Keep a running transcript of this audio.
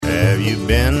Have you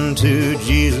been to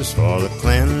Jesus for the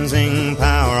cleansing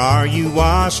power? Are you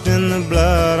washed in the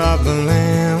blood of the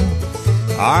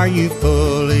Lamb? Are you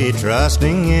fully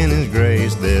trusting in His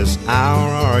grace this hour?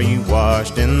 Are you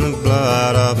washed in the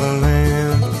blood of the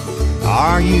Lamb?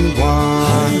 Are you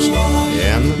washed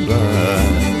in the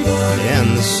blood,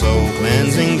 in the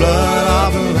soul-cleansing blood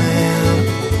of the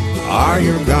Lamb? Are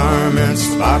your garments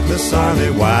spotless? Are they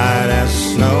white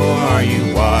as snow? Are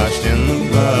you washed in the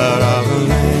blood of the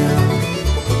Lamb?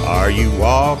 Are you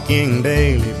walking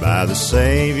daily by the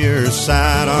Savior's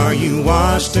side? Are you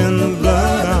washed in the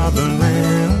blood of the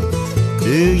Lamb?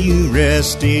 Do you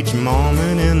rest each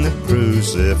moment in the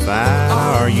crucified?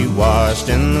 Are you washed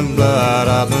in the blood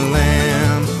of the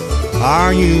Lamb?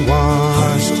 Are you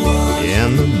washed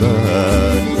in the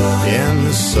blood, in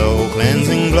the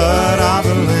soul-cleansing blood of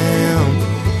the Lamb?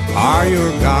 Are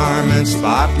your garments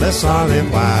spotless? Are they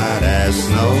white as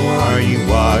snow? Are you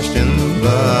washed in the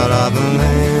blood of the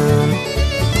Lamb?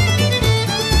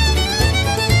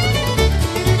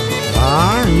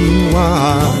 Are you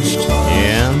washed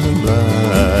in the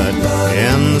blood,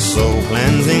 in the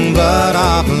soul-cleansing blood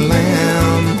of the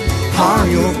Lamb? Are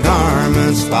your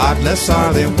garments spotless?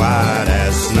 Are they white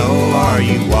as snow? Are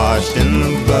you washed in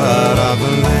the blood of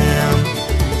the Lamb?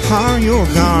 Are your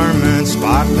garments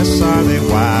spotless? Are they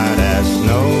white as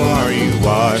snow? Are you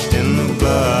washed in the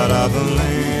blood of the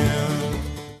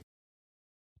Lamb?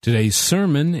 Today's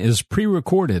sermon is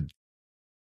pre-recorded.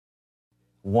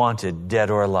 Wanted, dead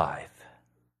or alive.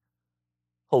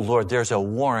 Oh Lord, there's a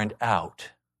warrant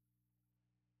out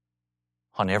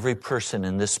on every person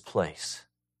in this place.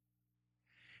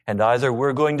 And either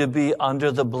we're going to be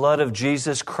under the blood of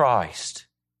Jesus Christ,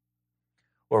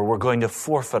 or we're going to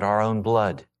forfeit our own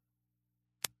blood.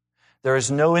 There is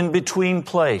no in-between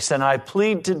place, and I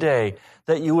plead today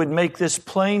that you would make this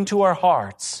plain to our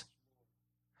hearts,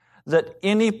 that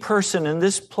any person in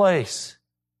this place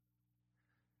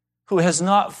who has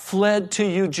not fled to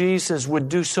you, Jesus, would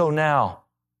do so now.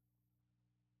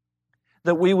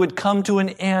 That we would come to an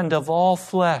end of all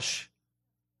flesh.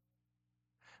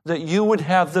 That you would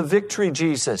have the victory,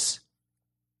 Jesus.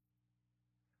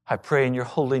 I pray in your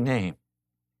holy name.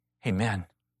 Amen.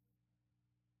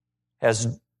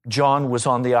 As John was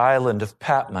on the island of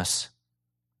Patmos,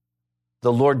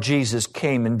 the Lord Jesus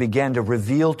came and began to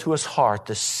reveal to his heart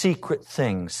the secret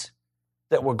things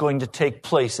that were going to take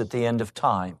place at the end of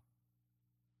time.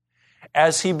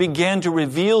 As he began to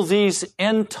reveal these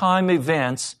end-time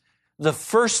events, the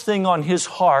first thing on his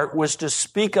heart was to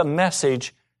speak a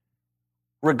message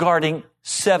regarding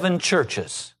 7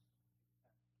 churches.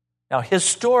 Now,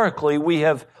 historically, we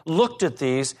have looked at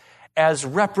these as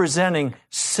representing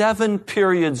 7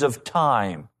 periods of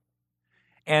time.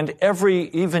 And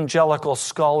every evangelical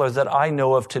scholar that I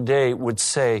know of today would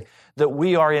say that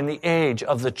we are in the age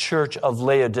of the church of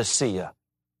Laodicea.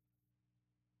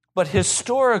 But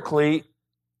historically,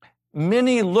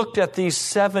 many looked at these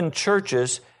 7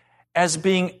 churches as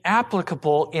being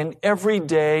applicable in every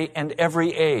day and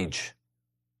every age.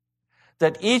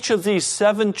 That each of these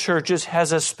 7 churches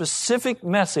has a specific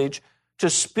message to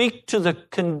speak to the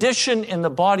condition in the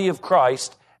body of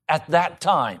Christ at that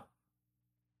time.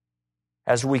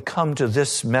 As we come to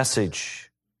this message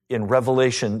in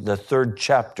Revelation, the 3rd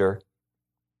chapter,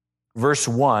 verse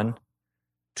 1,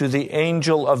 to the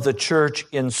angel of the church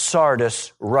in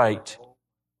Sardis write.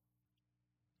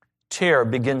 Terror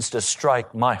begins to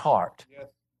strike my heart.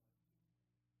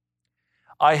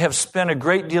 I have spent a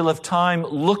great deal of time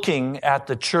looking at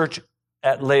the church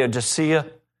at Laodicea,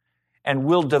 and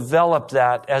we'll develop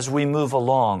that as we move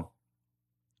along,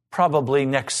 probably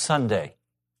next Sunday.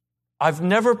 I've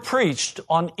never preached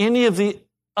on any of the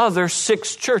other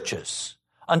 6 churches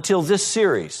until this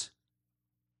series,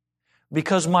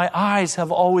 because my eyes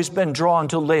have always been drawn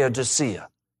to Laodicea.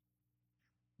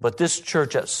 But this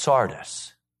church at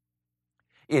Sardis,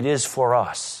 it is for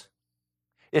us.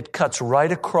 It cuts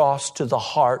right across to the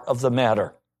heart of the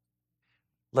matter.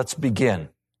 Let's begin.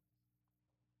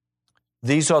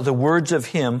 These are the words of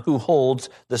him who holds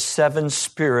the 7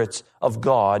 spirits of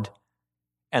God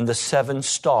and the 7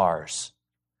 stars.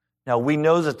 Now we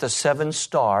know that the 7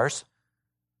 stars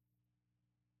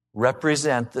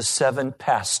represent the 7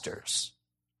 pastors.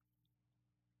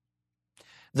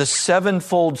 The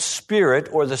 7-fold Spirit,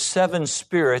 or the 7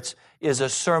 spirits, is a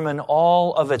sermon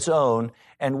all of its own,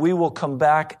 and we will come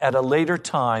back at a later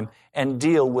time and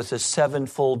deal with the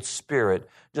 7-fold Spirit.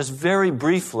 Just very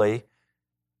briefly,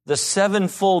 the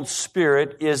 7-fold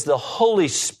Spirit is the Holy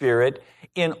Spirit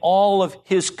in all of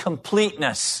His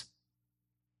completeness.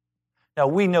 Now,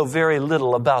 we know very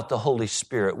little about the Holy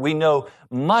Spirit. We know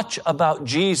much about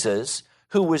Jesus,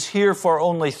 who was here for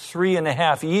only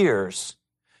 3.5 years.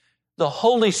 The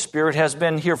Holy Spirit has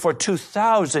been here for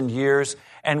 2,000 years,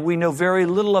 and we know very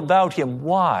little about him.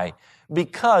 Why?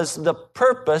 Because the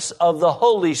purpose of the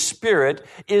Holy Spirit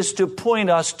is to point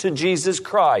us to Jesus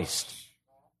Christ.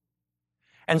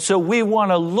 And so we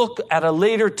want to look at a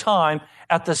later time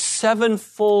at the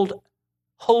sevenfold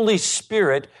Holy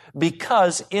Spirit,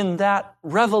 because in that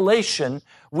revelation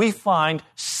we find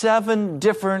 7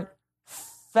 different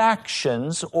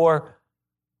factions or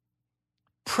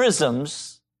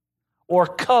prisms or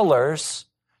colors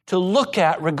to look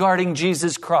at regarding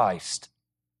Jesus Christ.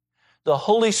 The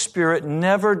Holy Spirit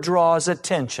never draws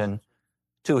attention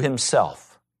to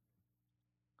himself.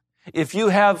 If you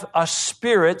have a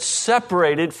spirit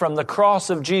separated from the cross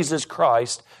of Jesus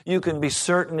Christ, you can be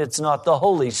certain it's not the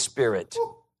Holy Spirit.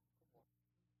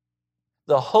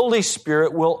 The Holy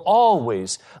Spirit will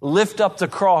always lift up the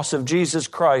cross of Jesus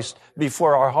Christ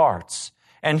before our hearts.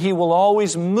 And he will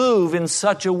always move in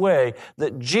such a way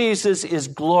that Jesus is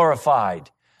glorified.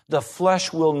 The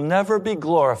flesh will never be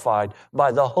glorified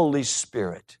by the Holy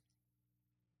Spirit.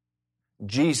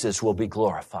 Jesus will be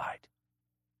glorified.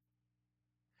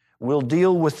 We'll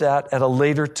deal with that at a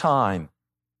later time.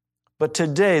 But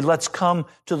today, let's come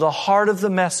to the heart of the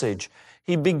message.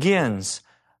 He begins,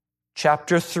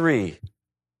 chapter 3.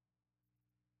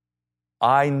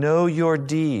 I know your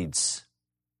deeds.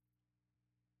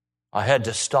 I had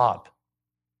to stop.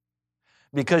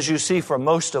 Because you see, for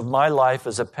most of my life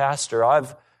as a pastor,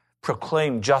 I've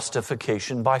proclaimed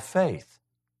justification by faith.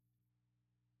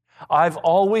 I've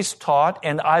always taught,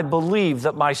 and I believe,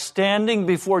 that my standing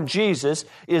before Jesus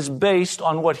is based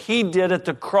on what he did at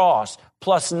the cross,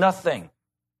 plus nothing.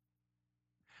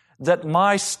 That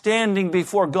my standing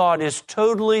before God is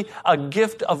totally a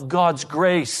gift of God's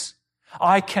grace.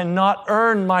 I cannot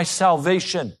earn my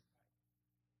salvation.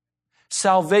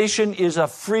 Salvation is a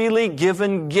freely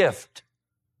given gift.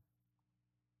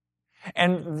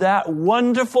 And that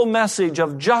wonderful message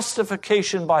of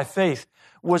justification by faith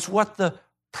was what the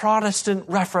Protestant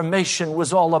Reformation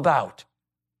was all about.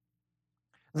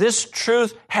 This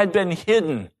truth had been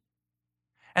hidden.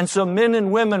 And so men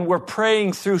and women were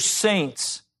praying through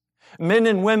saints. Men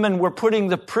and women were putting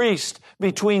the priest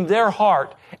between their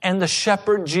heart and the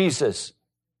shepherd Jesus.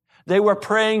 They were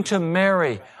praying to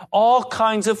Mary. All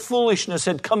kinds of foolishness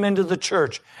had come into the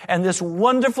church. And this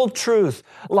wonderful truth,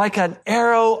 like an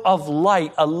arrow of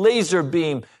light, a laser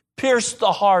beam, pierced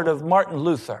the heart of Martin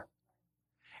Luther.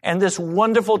 And this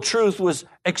wonderful truth was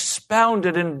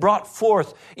expounded and brought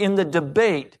forth in the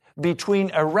debate between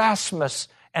Erasmus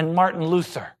and Martin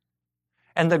Luther.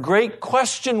 And the great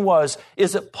question was,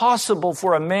 is it possible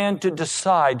for a man to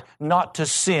decide not to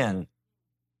sin?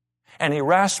 And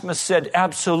Erasmus said,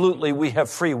 absolutely, we have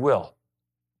free will.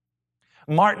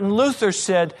 Martin Luther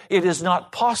said, it is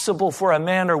not possible for a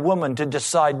man or woman to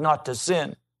decide not to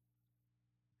sin.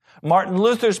 Martin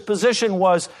Luther's position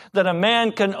was that a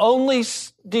man can only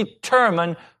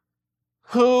determine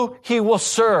who he will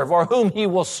serve or whom he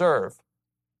will serve.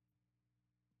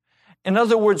 In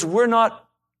other words, we're not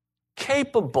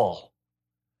capable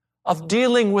of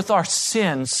dealing with our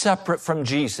sin separate from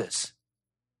Jesus.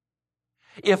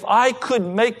 If I could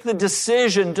make the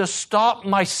decision to stop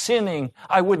my sinning,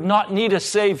 I would not need a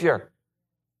Savior.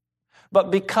 But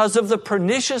because of the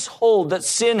pernicious hold that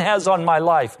sin has on my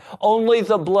life, only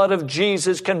the blood of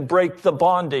Jesus can break the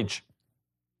bondage.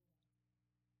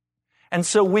 And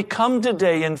so we come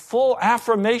today in full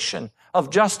affirmation of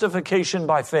justification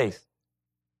by faith,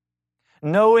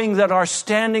 knowing that our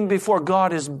standing before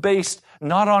God is based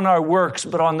not on our works,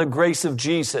 but on the grace of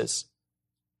Jesus.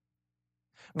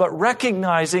 But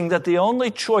recognizing that the only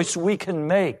choice we can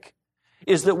make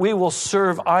is that we will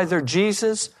serve either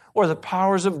Jesus or the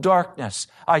powers of darkness.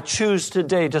 I choose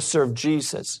today to serve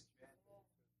Jesus.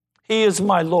 He is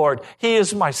my Lord. He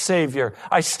is my Savior.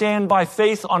 I stand by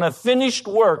faith on a finished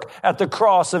work at the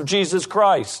cross of Jesus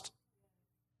Christ.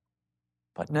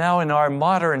 But now in our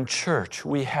modern church,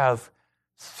 we have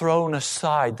thrown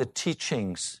aside the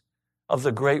teachings of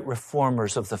the great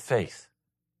reformers of the faith.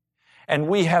 And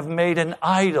we have made an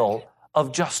idol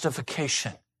of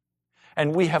justification.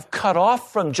 And we have cut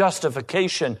off from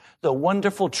justification the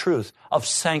wonderful truth of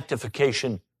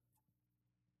sanctification.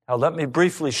 Now let me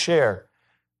briefly share.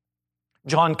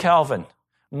 John Calvin,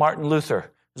 Martin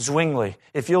Luther, Zwingli,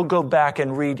 if you'll go back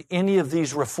and read any of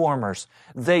these reformers,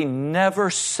 they never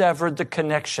severed the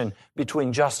connection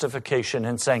between justification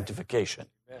and sanctification.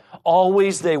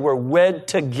 Always they were wed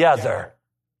together.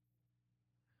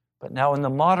 But now in the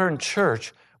modern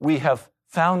church, we have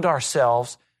found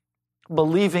ourselves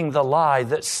believing the lie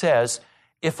that says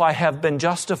if I have been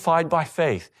justified by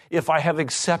faith, if I have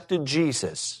accepted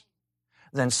Jesus,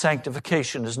 then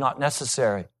sanctification is not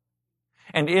necessary.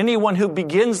 And anyone who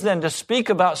begins then to speak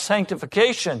about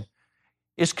sanctification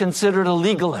is considered a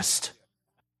legalist.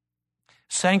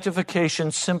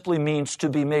 Sanctification simply means to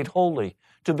be made holy,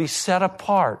 to be set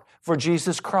apart for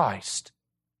Jesus Christ.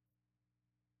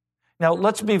 Now,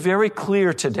 let's be very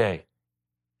clear today.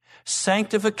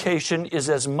 Sanctification is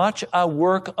as much a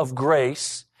work of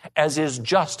grace as is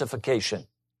justification.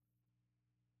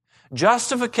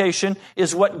 Justification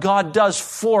is what God does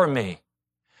for me.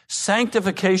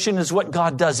 Sanctification is what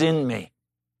God does in me.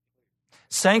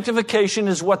 Sanctification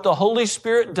is what the Holy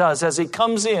Spirit does as He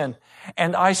comes in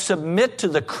and I submit to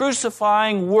the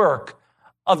crucifying work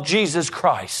of Jesus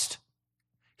Christ.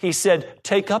 He said,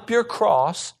 take up your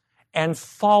cross and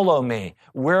follow me.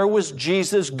 Where was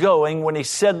Jesus going when He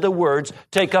said the words,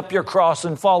 take up your cross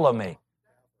and follow me?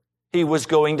 He was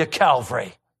going to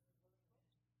Calvary.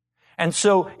 And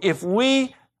so if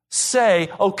we say,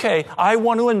 okay, I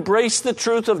want to embrace the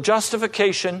truth of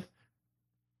justification,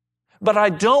 but I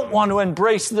don't want to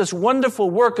embrace this wonderful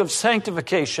work of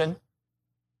sanctification,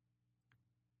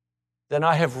 then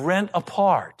I have rent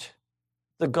apart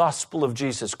the gospel of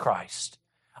Jesus Christ.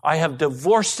 I have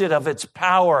divorced it of its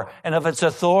power and of its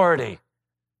authority.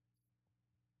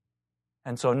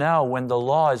 And so now when the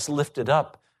law is lifted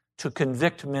up to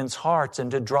convict men's hearts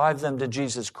and to drive them to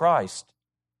Jesus Christ,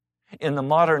 in the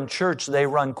modern church, they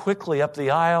run quickly up the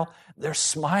aisle. They're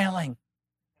smiling.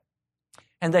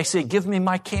 And they say, give me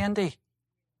my candy.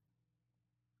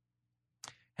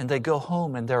 And they go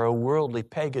home and they're a worldly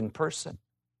pagan person.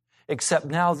 Except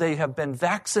now they have been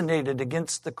vaccinated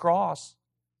against the cross.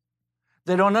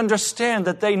 They don't understand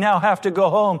that they now have to go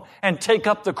home and take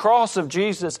up the cross of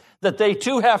Jesus, that they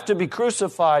too have to be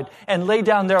crucified and lay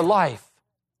down their life.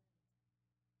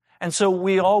 And so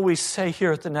we always say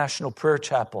here at the National Prayer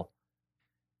Chapel,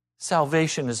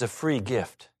 salvation is a free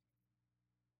gift,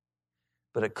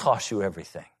 but it costs you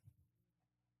everything.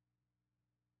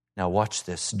 Now watch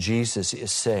this. Jesus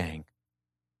is saying,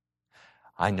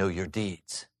 I know your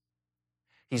deeds.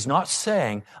 He's not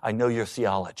saying, I know your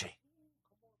theology.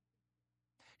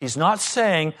 He's not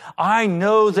saying, I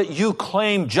know that you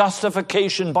claim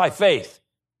justification by faith.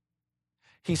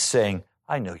 He's saying,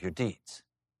 I know your deeds.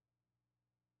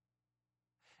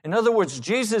 In other words,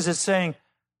 Jesus is saying,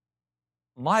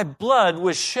 my blood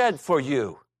was shed for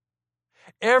you.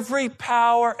 Every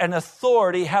power and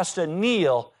authority has to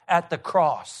kneel at the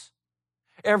cross.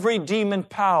 Every demon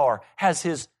power has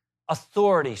his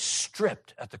authority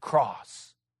stripped at the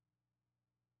cross.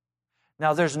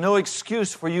 Now, there's no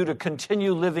excuse for you to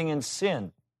continue living in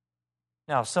sin.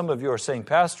 Now, some of you are saying,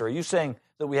 Pastor, are you saying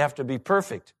that we have to be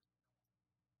perfect?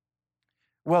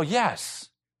 Well, yes,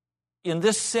 in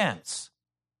this sense.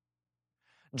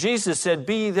 Jesus said,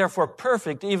 be ye therefore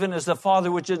perfect, even as the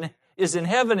Father which is in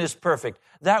heaven is perfect.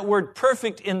 That word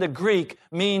perfect in the Greek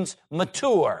means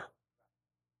mature.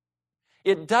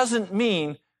 It doesn't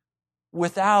mean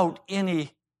without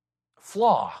any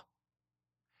flaw.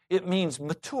 It means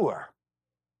mature.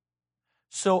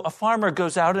 So a farmer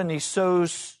goes out and he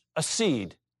sows a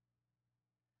seed.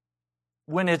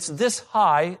 When it's this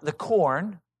high, the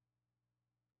corn,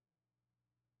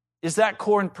 is that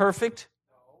corn perfect?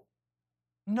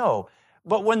 No.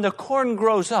 But when the corn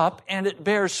grows up and it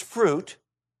bears fruit,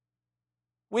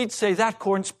 we'd say that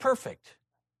corn's perfect.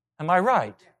 Am I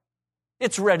right?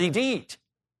 It's ready to eat.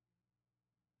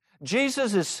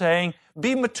 Jesus is saying,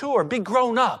 be mature, be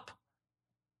grown up.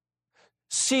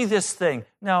 See this thing.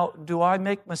 Now, do I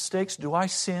make mistakes? Do I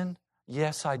sin?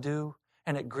 Yes, I do.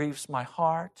 And it grieves my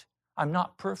heart. I'm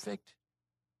not perfect.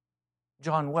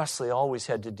 John Wesley always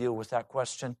had to deal with that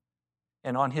question.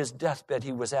 And on his deathbed,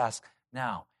 he was asked,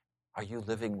 now, are you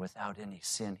living without any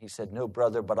sin? He said, no,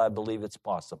 brother, but I believe it's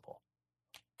possible.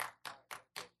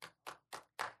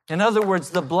 In other words,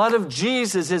 the blood of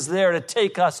Jesus is there to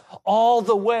take us all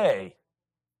the way.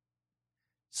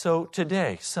 So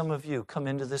today, some of you come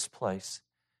into this place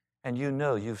and you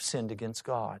know you've sinned against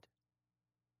God.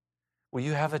 Well,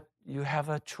 you have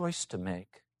a choice to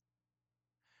make.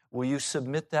 Will you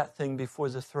submit that thing before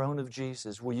the throne of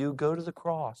Jesus? Will you go to the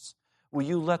cross? Will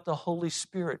you let the Holy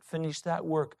Spirit finish that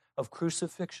work of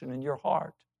crucifixion in your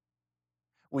heart?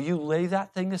 Will you lay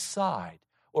that thing aside,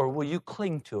 or will you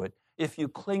cling to it? If you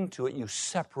cling to it, you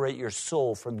separate your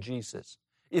soul from Jesus.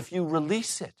 If you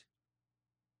release it,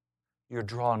 you're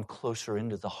drawn closer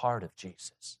into the heart of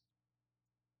Jesus.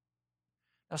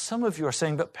 Now, some of you are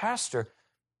saying, but Pastor,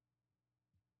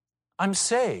 I'm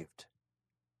saved.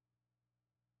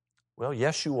 Well,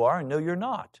 yes, you are, and no, you're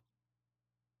not.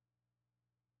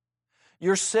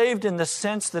 You're saved in the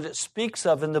sense that it speaks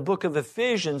of in the book of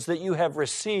Ephesians, that you have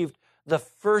received the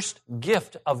first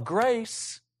gift of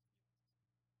grace.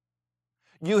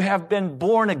 You have been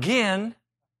born again.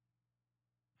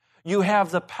 You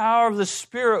have the power of the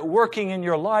Spirit working in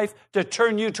your life to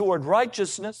turn you toward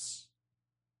righteousness.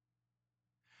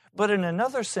 But in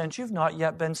another sense, you've not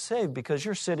yet been saved because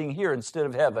you're sitting here instead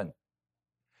of heaven.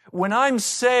 When I'm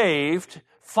saved,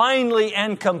 finally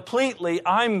and completely,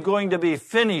 I'm going to be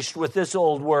finished with this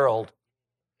old world.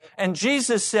 And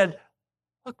Jesus said,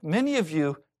 look, many of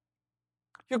you,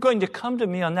 you're going to come to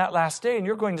me on that last day and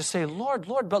you're going to say, Lord,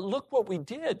 Lord, but look what we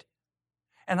did.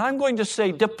 And I'm going to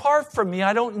say, depart from me,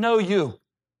 I don't know you.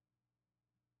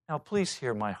 Now, please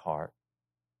hear my heart.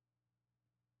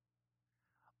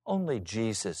 Only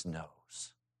Jesus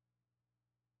knows.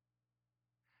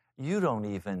 You don't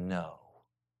even know.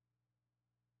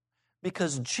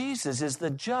 Because Jesus is the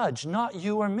judge, not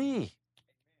you or me.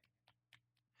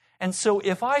 And so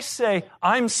if I say,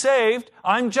 I'm saved,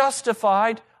 I'm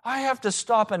justified, I have to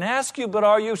stop and ask you, but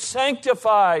are you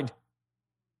sanctified?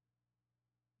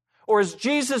 Or is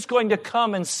Jesus going to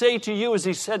come and say to you, as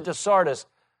he said to Sardis,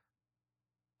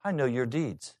 I know your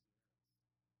deeds.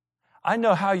 I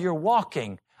know how you're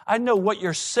walking. I know what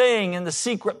you're saying in the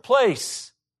secret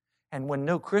place. And when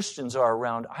no Christians are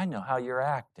around, I know how you're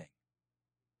acting.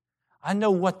 I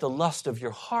know what the lust of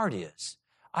your heart is.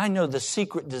 I know the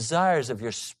secret desires of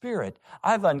your spirit.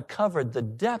 I've uncovered the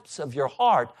depths of your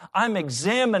heart. I'm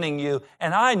examining you,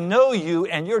 and I know you,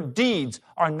 and your deeds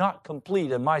are not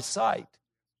complete in my sight.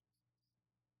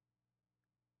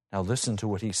 Now listen to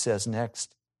what he says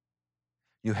next.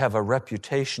 You have a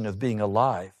reputation of being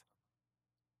alive,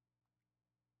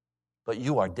 but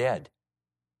you are dead.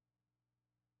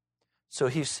 So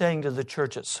he's saying to the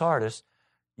church at Sardis,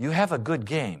 you have a good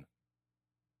game.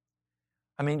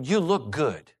 I mean, you look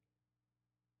good.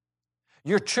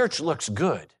 Your church looks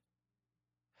good.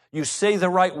 You say the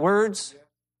right words.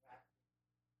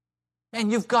 Man,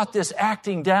 you've got this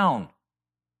acting down.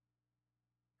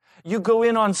 You go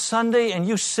in on Sunday and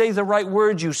you say the right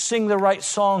words, you sing the right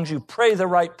songs, you pray the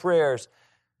right prayers.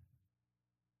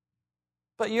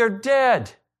 But you're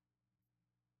dead.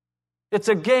 It's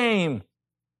a game.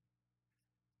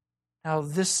 Now,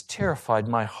 this terrified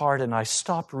my heart, and I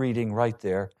stopped reading right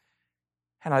there.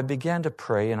 And I began to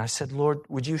pray, and I said, Lord,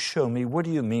 would you show me, what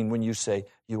do you mean when you say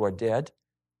you are dead?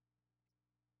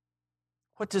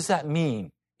 What does that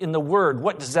mean? In the Word,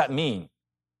 what does that mean?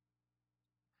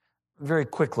 Very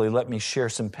quickly, let me share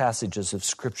some passages of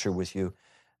Scripture with you.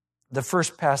 The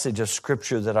first passage of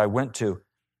Scripture that I went to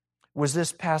was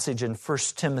this passage in 1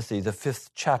 Timothy, the 5th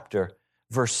chapter,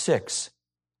 verse 6.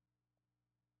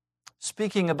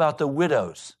 Speaking about the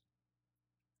widows.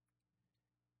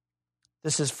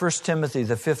 This is 1 Timothy,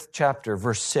 the 5th chapter,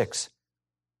 verse 6.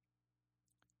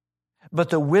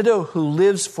 But the widow who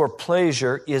lives for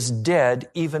pleasure is dead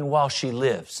even while she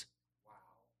lives.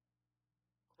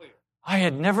 I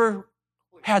had never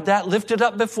had that lifted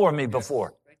up before me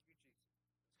before.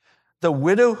 The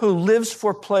widow who lives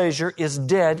for pleasure is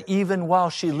dead even while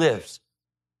she lives.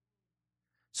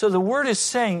 So the word is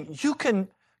saying you can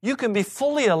be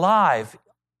fully alive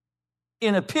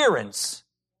in appearance,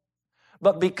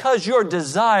 but because your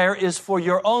desire is for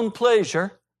your own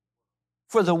pleasure,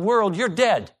 for the world, you're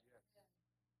dead.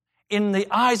 In the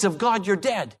eyes of God, you're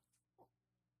dead.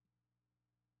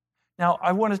 Now,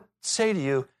 I want to say to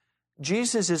you,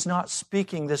 Jesus is not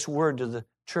speaking this word to the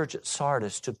church at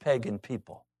Sardis, to pagan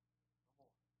people.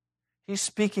 He's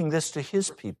speaking this to his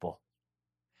people.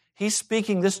 He's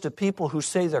speaking this to people who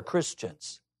say they're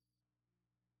Christians.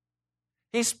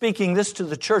 He's speaking this to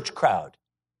the church crowd.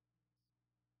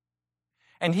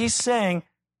 And he's saying,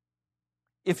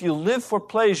 if you live for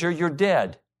pleasure, you're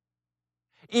dead.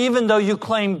 Even though you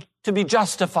claim to be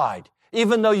justified,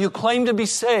 even though you claim to be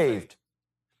saved,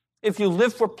 if you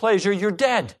live for pleasure, you're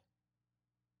dead.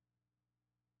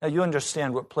 Now you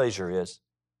understand what pleasure is.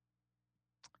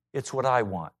 It's what I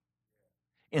want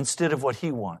instead of what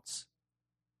he wants.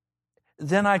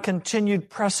 Then I continued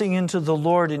pressing into the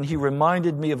Lord, and he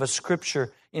reminded me of a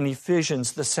scripture in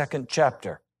Ephesians, the 2nd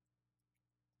chapter.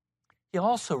 He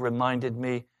also reminded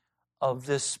me of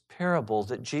this parable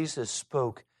that Jesus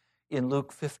spoke in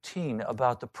Luke 15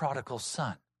 about the prodigal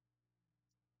son.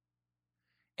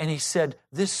 And he said,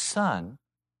 this son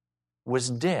was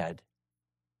dead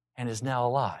and is now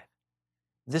alive.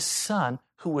 This son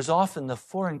who was off in the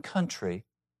foreign country,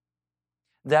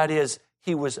 that is,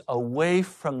 he was away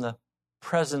from the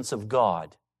presence of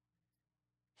God.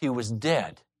 He was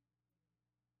dead.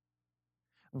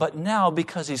 But now,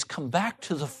 because he's come back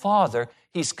to the Father,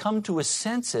 he's come to his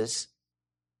senses,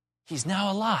 he's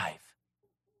now alive.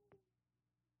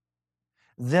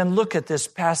 Then look at this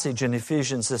passage in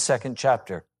Ephesians, the 2nd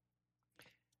chapter.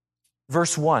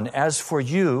 Verse 1, as for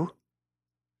you,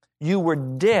 you were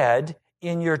dead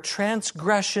in your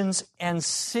transgressions and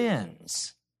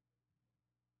sins,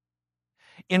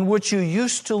 in which you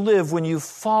used to live when you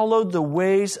followed the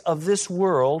ways of this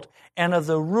world and of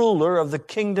the ruler of the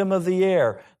kingdom of the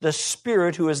air, the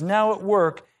Spirit who is now at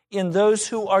work in those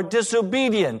who are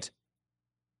disobedient.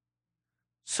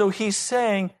 So he's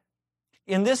saying,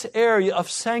 in this area of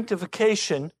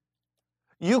sanctification,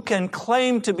 you can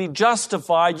claim to be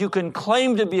justified, you can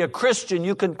claim to be a Christian,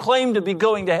 you can claim to be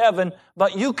going to heaven,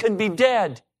 but you can be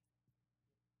dead.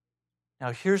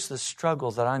 Now here's the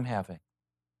struggle that I'm having.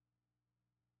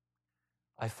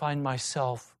 I find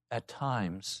myself at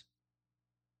times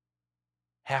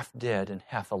half dead and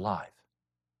half alive.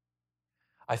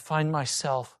 I find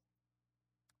myself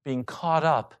being caught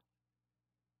up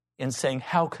in saying,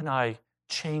 how can I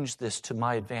change this to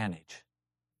my advantage?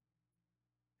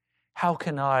 How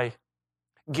can I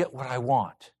get what I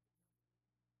want?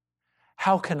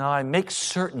 How can I make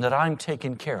certain that I'm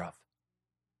taken care of?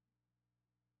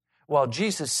 While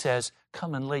Jesus says,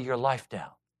 come and lay your life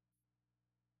down.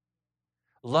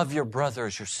 Love your brother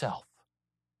as yourself.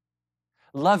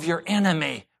 Love your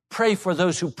enemy. Pray for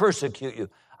those who persecute you.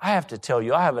 I have to tell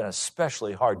you, I have an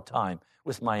especially hard time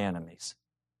with my enemies.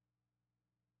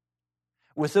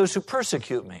 With those who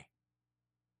persecute me.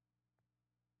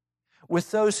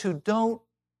 With those who don't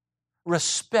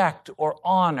respect or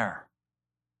honor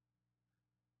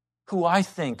who I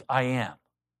think I am.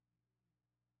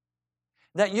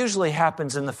 That usually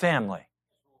happens in the family.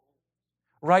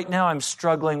 Right now I'm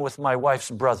struggling with my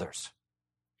wife's brothers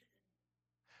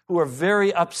who are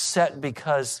very upset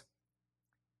because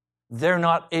they're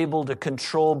not able to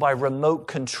control by remote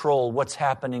control what's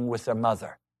happening with their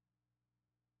mother.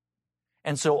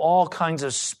 And so all kinds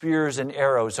of spears and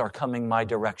arrows are coming my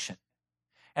direction.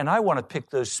 And I want to pick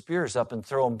those spears up and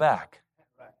throw them back.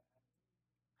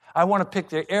 I want to pick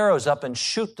their arrows up and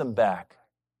shoot them back.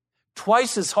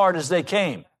 Twice as hard as they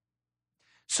came.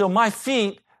 So my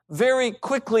feet very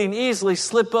quickly and easily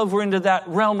slip over into that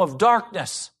realm of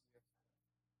darkness.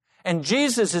 And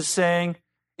Jesus is saying,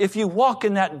 if you walk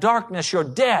in that darkness, you're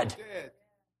dead.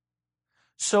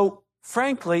 So,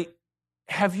 frankly,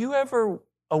 have you ever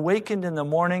awakened in the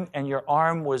morning and your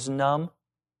arm was numb?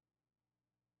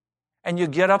 And you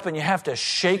get up and you have to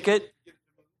shake it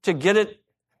to get it,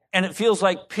 and it feels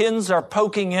like pins are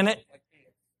poking in it,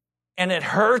 and it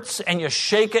hurts, and you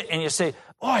shake it, and you say,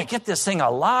 boy, get this thing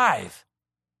alive.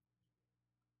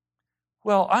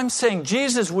 Well, I'm saying,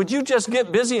 Jesus, would you just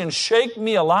get busy and shake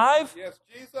me alive? Yes,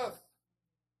 Jesus.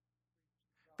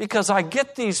 Because I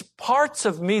get these parts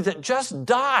of me that just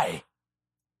die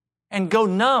and go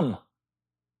numb.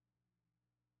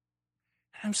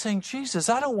 I'm saying, Jesus,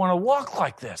 I don't want to walk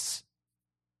like this.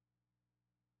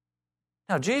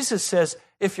 Now, Jesus says,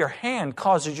 if your hand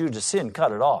causes you to sin,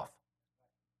 cut it off.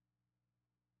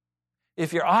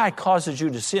 If your eye causes you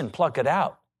to sin, pluck it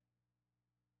out.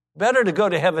 Better to go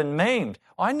to heaven maimed.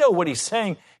 I know what he's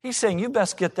saying. He's saying, you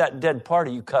best get that dead part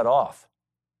you cut off.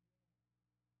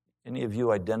 Any of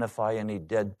you identify any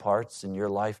dead parts in your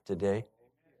life today?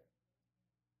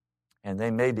 And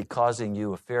they may be causing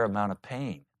you a fair amount of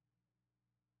pain.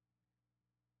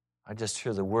 I just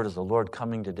hear the word of the Lord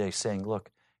coming today saying, look,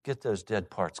 get those dead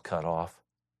parts cut off,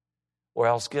 or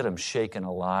else get them shaken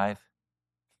alive.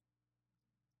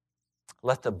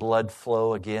 Let the blood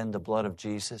flow again, the blood of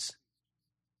Jesus.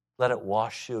 Let it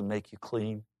wash you and make you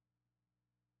clean.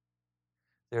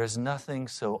 There is nothing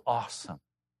so awesome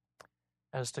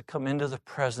as to come into the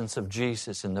presence of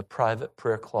Jesus in the private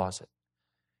prayer closet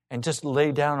and just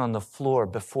lay down on the floor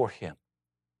before him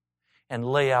and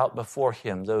lay out before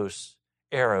him those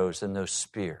arrows and those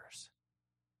spears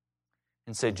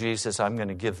and say, Jesus, I'm going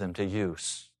to give them to you,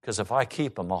 because if I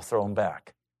keep them, I'll throw them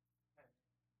back.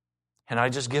 And I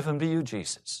just give them to you,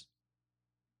 Jesus.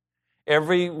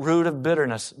 Every root of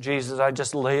bitterness, Jesus, I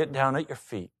just lay it down at your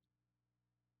feet.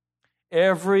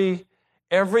 Every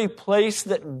place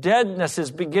that deadness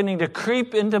is beginning to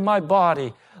creep into my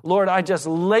body, Lord, I just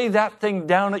lay that thing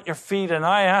down at your feet and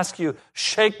I ask you,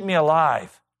 shake me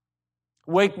alive.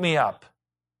 Wake me up.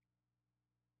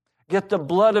 Get the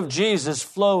blood of Jesus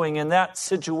flowing in that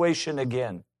situation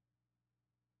again.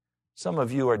 Some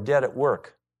of you are dead at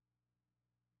work.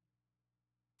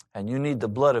 And you need the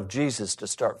blood of Jesus to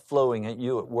start flowing at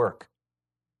you at work.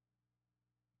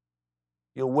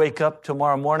 You'll wake up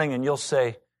tomorrow morning and you'll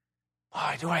say,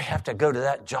 why do I have to go to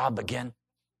that job again?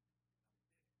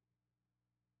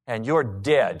 And you're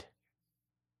dead.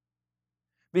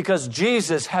 Because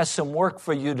Jesus has some work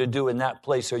for you to do in that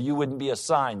place, or you wouldn't be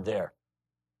assigned there.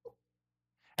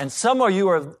 And some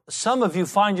of you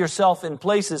find yourself in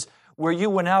places where you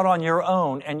went out on your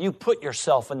own and you put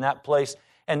yourself in that place.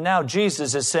 And now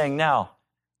Jesus is saying, now,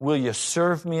 will you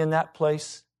serve me in that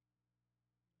place?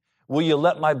 Will you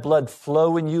let my blood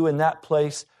flow in you in that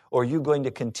place? Or are you going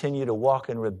to continue to walk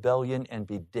in rebellion and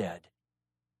be dead?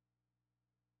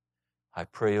 I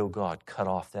pray, oh God, cut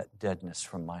off that deadness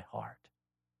from my heart.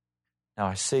 Now,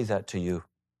 I say that to you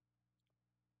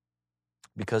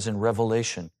because in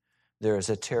Revelation, there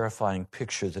is a terrifying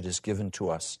picture that is given to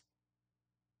us.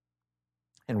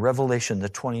 In Revelation, the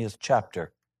 20th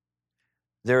chapter,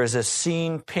 there is a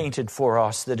scene painted for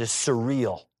us that is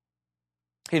surreal.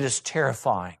 It is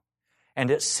terrifying, and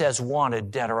it says,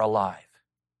 wanted, dead or alive.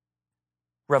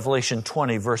 Revelation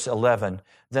 20, verse 11,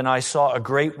 then I saw a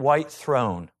great white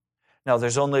throne. Now,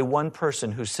 there's only one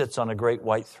person who sits on a great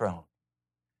white throne,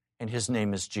 and his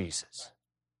name is Jesus.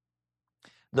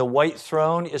 The white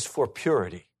throne is for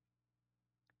purity.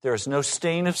 There is no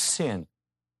stain of sin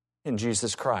in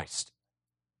Jesus Christ.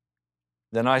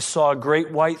 Then I saw a great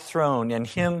white throne and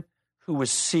him who was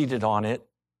seated on it.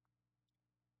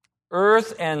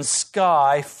 Earth and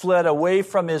sky fled away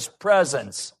from his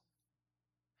presence.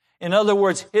 In other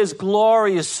words, his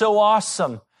glory is so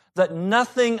awesome that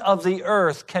nothing of the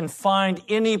earth can find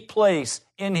any place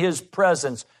in his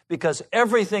presence because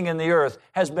everything in the earth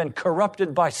has been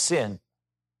corrupted by sin.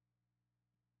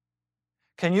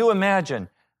 Can you imagine?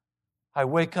 I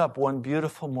wake up one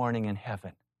beautiful morning in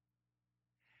heaven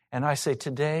and I say,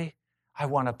 today I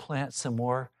want to plant some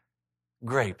more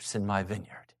grapes in my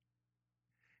vineyard.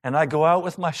 And I go out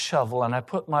with my shovel and I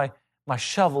put my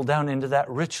shovel down into that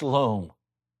rich loam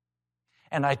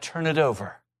and I turn it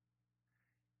over.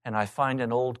 And I find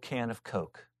an old can of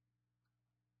Coke.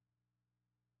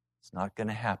 It's not going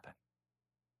to happen.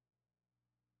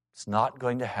 It's not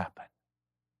going to happen.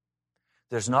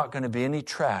 There's not going to be any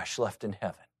trash left in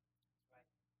heaven.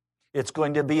 It's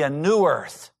going to be a new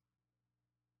earth.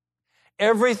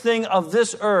 Everything of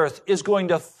this earth is going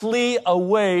to flee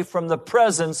away from the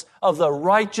presence of the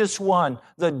righteous one,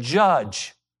 the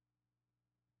judge.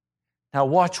 Now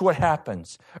watch what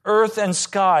happens. Earth and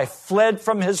sky fled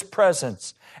from his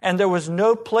presence, and there was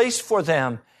no place for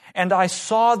them. And I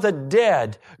saw the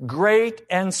dead, great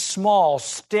and small,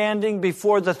 standing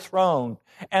before the throne,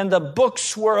 and the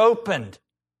books were opened.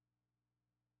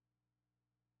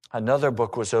 Another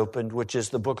book was opened, which is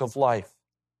the book of life.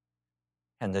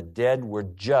 And the dead were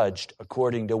judged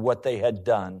according to what they had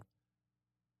done.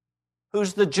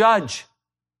 Who's the judge?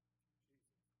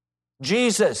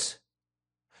 Jesus.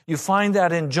 You find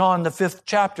that in John, the 5th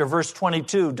chapter, verse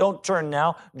 22. Don't turn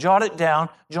now. Jot it down.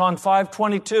 John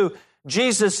 5:22.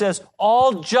 Jesus says,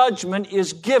 all judgment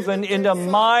is given into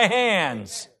my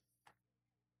hands.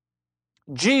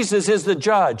 Jesus is the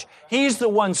judge. He's the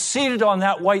one seated on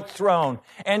that white throne.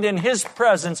 And in his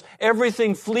presence,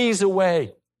 everything flees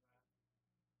away.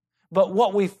 But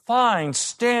what we find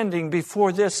standing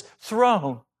before this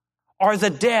throne are the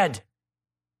dead,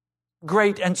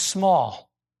 great and small.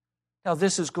 Now,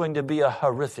 this is going to be a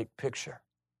horrific picture,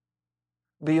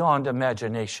 beyond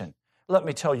imagination. Let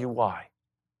me tell you why.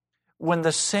 When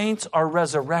the saints are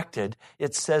resurrected,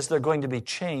 it says they're going to be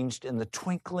changed in the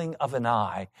twinkling of an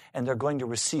eye, and they're going to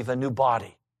receive a new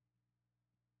body.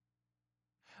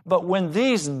 But when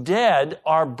these dead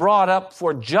are brought up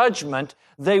for judgment,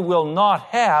 they will not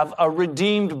have a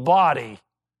redeemed body.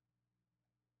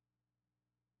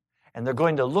 And they're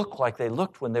going to look like they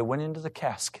looked when they went into the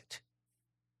casket.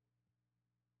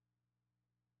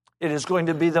 It is going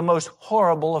to be the most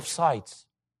horrible of sights.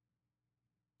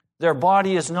 Their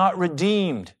body is not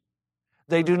redeemed.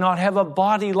 They do not have a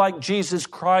body like Jesus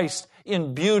Christ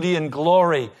in beauty and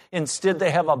glory. Instead,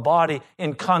 they have a body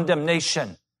in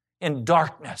condemnation, in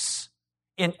darkness,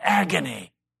 in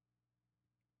agony.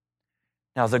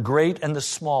 Now, the great and the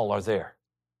small are there.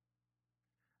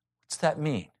 What's that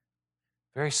mean?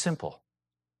 Very simple.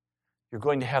 You're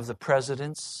going to have the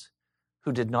presidents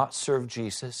who did not serve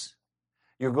Jesus.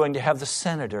 You're going to have the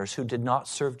senators who did not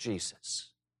serve Jesus.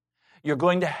 You're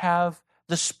going to have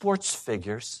the sports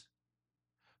figures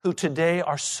who today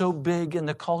are so big in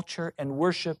the culture and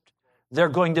worshiped. They're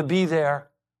going to be there.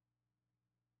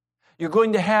 You're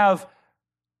going to have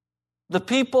the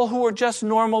people who are just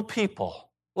normal people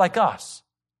like us.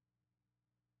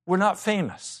 We're not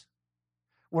famous.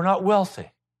 We're not wealthy.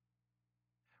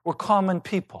 We're common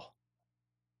people.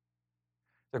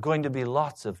 There are going to be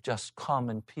lots of just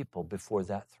common people before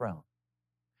that throne,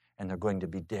 and they're going to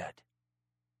be dead.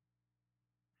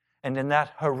 And in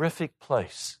that horrific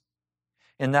place,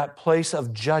 in that place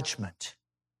of judgment,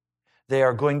 they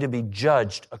are going to be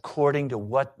judged according to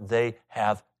what they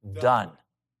have done.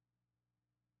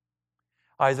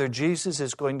 Either Jesus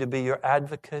is going to be your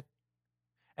advocate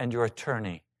and your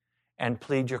attorney and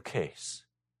plead your case,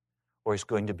 or he's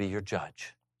going to be your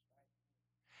judge.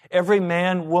 Every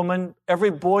man, woman, every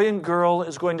boy and girl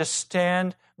is going to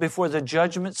stand before the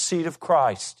judgment seat of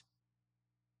Christ,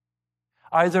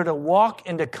 either to walk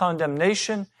into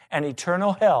condemnation and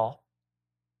eternal hell,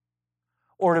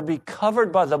 or to be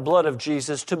covered by the blood of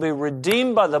Jesus, to be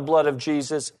redeemed by the blood of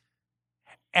Jesus,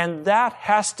 and that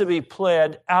has to be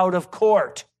pled out of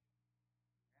court.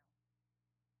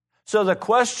 So the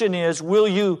question is, will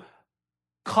you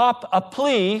cop a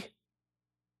plea,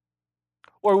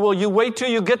 or will you wait till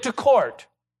you get to court?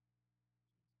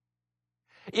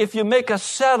 If you make a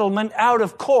settlement out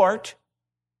of court,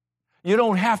 you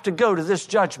don't have to go to this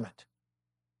judgment.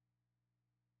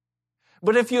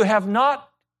 But if you have not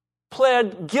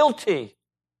pled guilty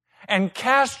and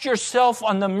cast yourself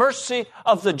on the mercy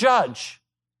of the judge,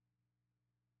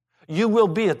 you will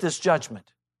be at this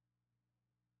judgment.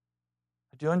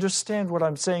 Do you understand what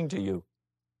I'm saying to you?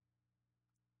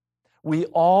 We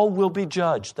all will be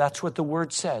judged. That's what the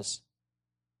Word says.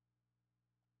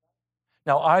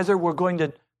 Now, either we're going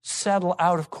to settle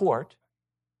out of court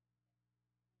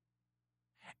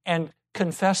and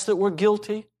confess that we're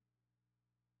guilty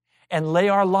and lay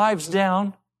our lives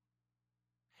down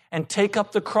and take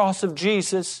up the cross of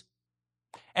Jesus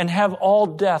and have all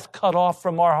death cut off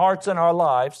from our hearts and our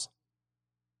lives,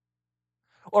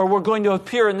 or we're going to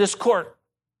appear in this court.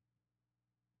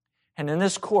 And in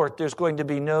this court, there's going to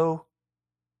be no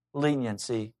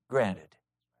leniency granted.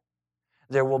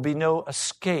 There will be no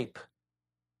escape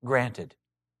granted.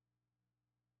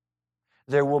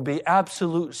 There will be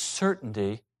absolute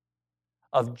certainty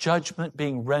of judgment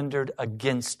being rendered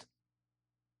against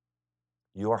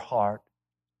your heart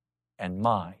and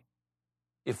mine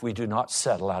if we do not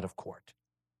settle out of court.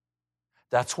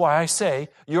 That's why I say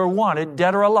you're wanted,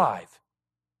 dead or alive.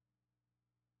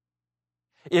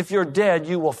 If you're dead,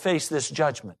 you will face this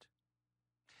judgment.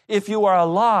 If you are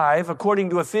alive, according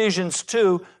to Ephesians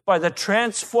 2, by the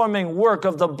transforming work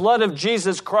of the blood of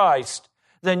Jesus Christ,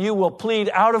 then you will plead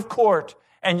out of court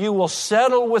and you will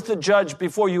settle with the judge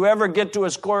before you ever get to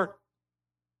his court.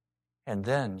 And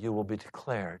then you will be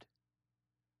declared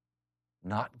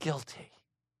not guilty,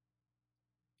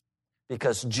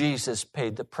 because Jesus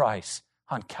paid the price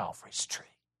on Calvary's tree.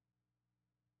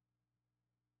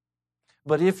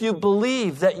 But if you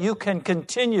believe that you can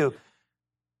continue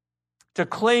to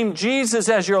claim Jesus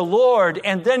as your Lord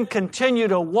and then continue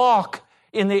to walk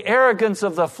in the arrogance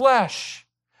of the flesh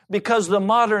because the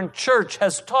modern church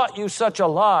has taught you such a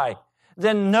lie,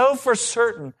 then know for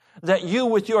certain that you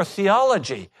with your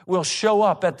theology will show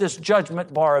up at this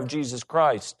judgment bar of Jesus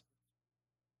Christ.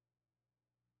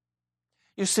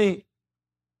 You see,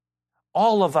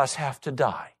 all of us have to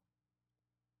die.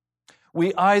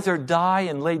 We either die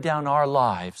and lay down our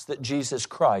lives that Jesus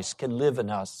Christ can live in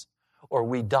us, or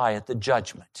we die at the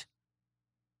judgment.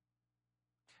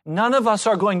 None of us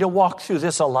are going to walk through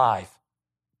this alive.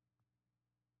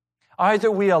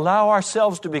 Either we allow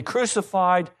ourselves to be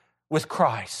crucified with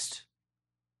Christ,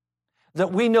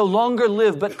 that we no longer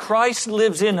live, but Christ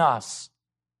lives in us,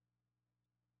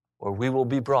 or we will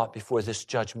be brought before this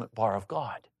judgment bar of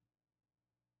God.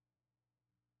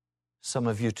 Some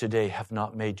of you today have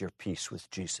not made your peace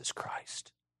with Jesus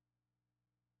Christ.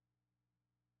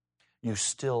 You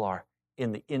still are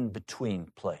in the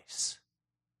in-between place.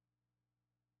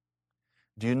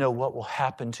 Do you know what will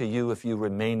happen to you if you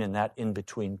remain in that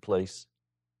in-between place?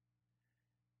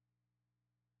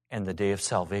 And the day of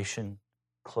salvation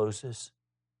closes?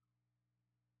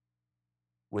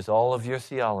 With all of your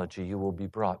theology, you will be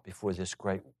brought before this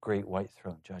great white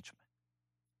throne judgment.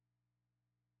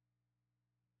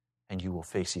 And you will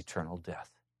face eternal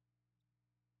death.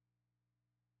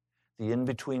 The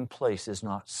in-between place is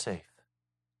not safe.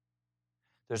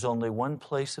 There's only one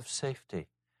place of safety,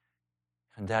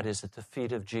 and that is at the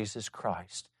feet of Jesus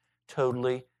Christ,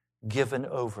 totally given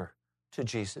over to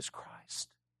Jesus Christ.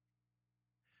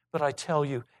 But I tell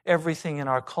you, everything in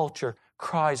our culture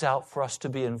cries out for us to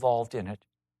be involved in it.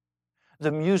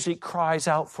 The music cries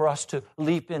out for us to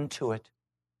leap into it.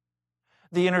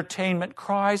 The entertainment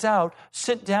cries out,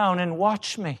 sit down and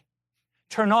watch me.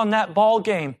 Turn on that ball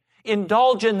game.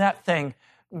 Indulge in that thing.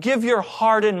 Give your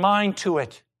heart and mind to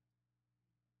it.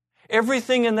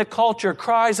 Everything in the culture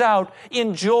cries out,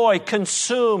 enjoy,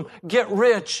 consume, get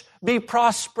rich, be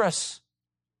prosperous.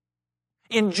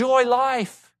 Enjoy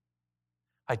life.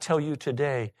 I tell you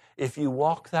today, if you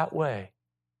walk that way,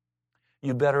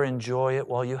 you better enjoy it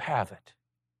while you have it,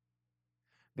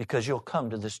 because you'll come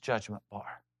to this judgment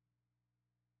bar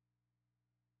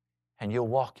and you'll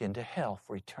walk into hell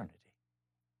for eternity.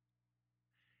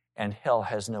 and hell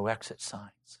has no exit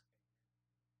signs.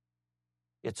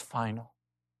 It's final.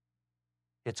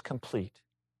 It's complete.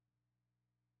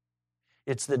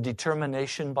 It's the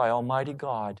determination by Almighty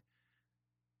God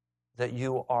that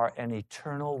you are an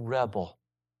eternal rebel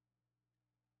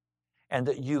and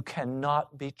that you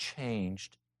cannot be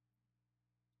changed,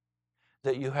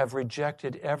 that you have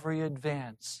rejected every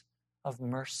advance of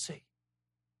mercy.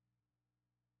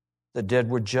 The dead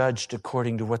were judged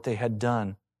according to what they had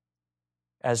done,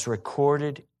 as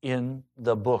recorded in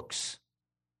the books.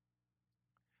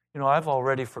 You know, I've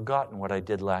already forgotten what I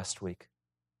did last week.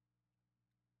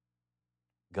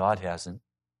 God hasn't.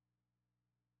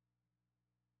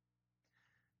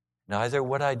 Neither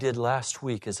what I did last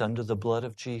week is under the blood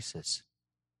of Jesus,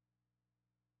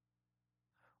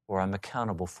 or I'm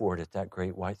accountable for it at that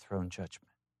great white throne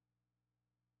judgment.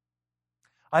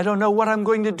 I don't know what I'm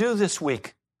going to do this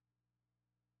week.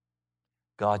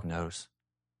 God knows.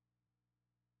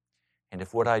 And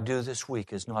if what I do this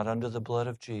week is not under the blood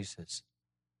of Jesus,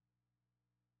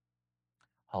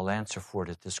 I'll answer for it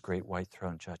at this great white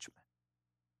throne judgment.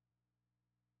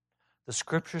 The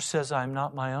Scripture says I'm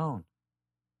not my own.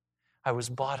 I was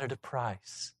bought at a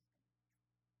price.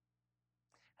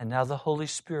 And now the Holy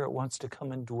Spirit wants to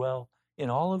come and dwell in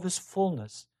all of His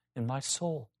fullness in my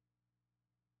soul.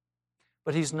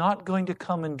 But He's not going to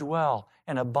come and dwell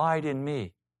and abide in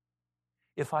me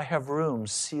if I have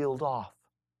rooms sealed off.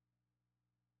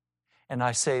 And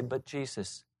I say, but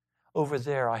Jesus, over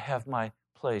there I have my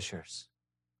pleasures.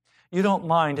 You don't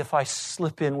mind if I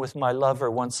slip in with my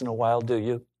lover once in a while, do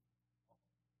you?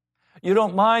 You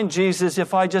don't mind, Jesus,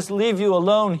 if I just leave you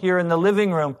alone here in the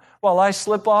living room while I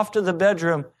slip off to the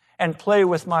bedroom and play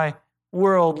with my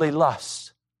worldly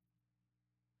lust?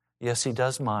 Yes, He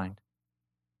does mind.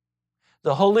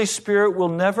 The Holy Spirit will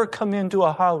never come into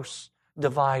a house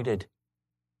divided.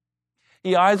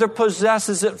 He either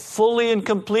possesses it fully and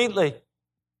completely,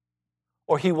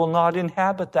 or He will not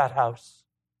inhabit that house.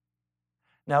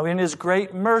 Now, in His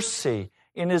great mercy,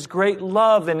 in His great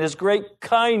love, in His great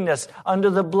kindness, under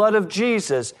the blood of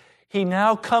Jesus, He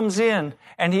now comes in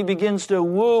and He begins to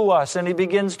woo us and He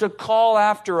begins to call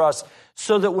after us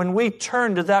so that when we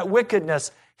turn to that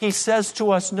wickedness, He says to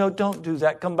us, no, don't do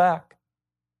that, come back.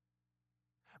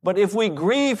 But if we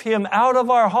grieve Him out of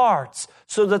our hearts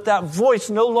so that that voice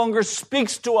no longer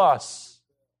speaks to us,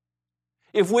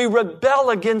 if we rebel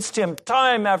against Him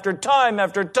time after time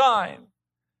after time,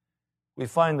 we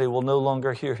finally will no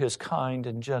longer hear His kind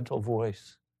and gentle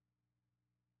voice.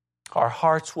 Our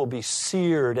hearts will be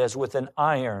seared as with an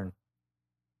iron,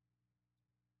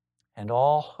 and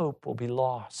all hope will be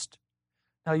lost.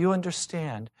 Now you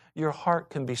understand, your heart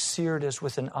can be seared as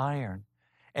with an iron,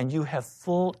 and you have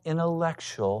full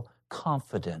intellectual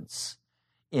confidence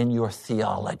in your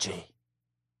theology.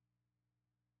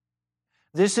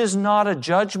 This is not a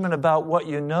judgment about what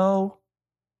you know.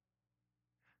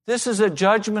 This is a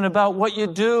judgment about what you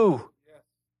do.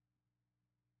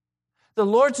 The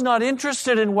Lord's not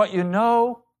interested in what you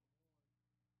know.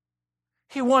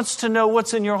 He wants to know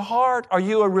what's in your heart. Are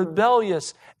you a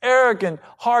rebellious, arrogant,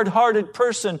 hard-hearted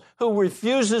person who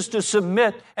refuses to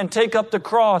submit and take up the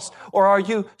cross? Or are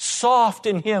you soft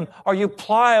in Him? Are you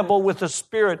pliable with the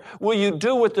Spirit? Will you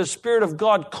do what the Spirit of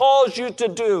God calls you to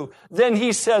do? Then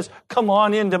He says, come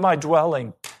on into my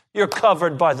dwelling. You're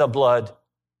covered by the blood.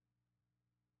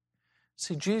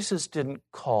 See, Jesus didn't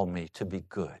call me to be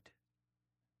good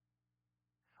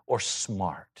or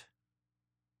smart.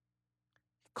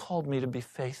 He called me to be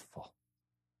faithful.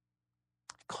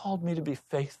 He called me to be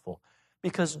faithful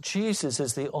because Jesus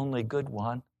is the only good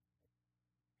one.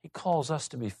 He calls us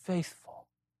to be faithful.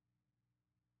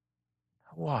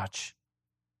 Watch.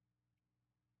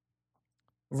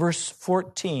 Verse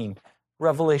 14,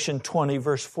 Revelation 20,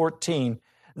 verse 14.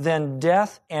 Then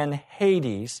death and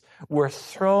Hades were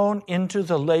thrown into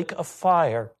the lake of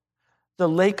fire. The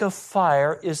lake of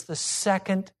fire is the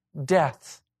second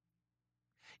death.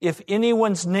 If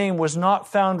anyone's name was not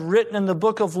found written in the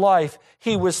book of life,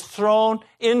 he was thrown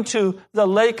into the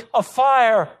lake of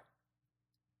fire.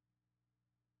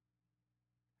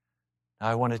 Now,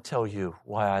 I want to tell you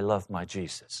why I love my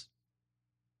Jesus.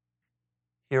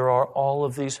 Here are all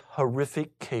of these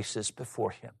horrific cases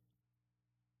before Him.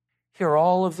 Here are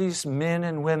all of these men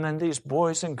and women, these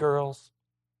boys and girls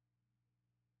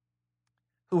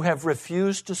who have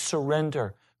refused to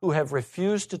surrender, who have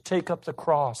refused to take up the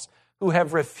cross, who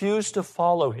have refused to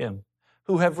follow Him,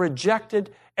 who have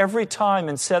rejected every time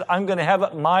and said, I'm going to have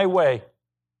it my way.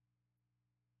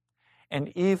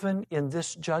 And even in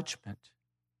this judgment,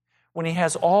 when He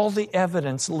has all the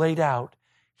evidence laid out,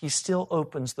 He still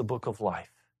opens the book of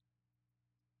life.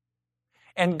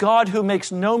 And God, who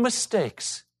makes no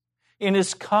mistakes, in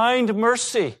His kind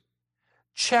mercy,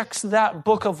 checks that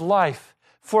book of life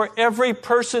for every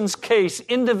person's case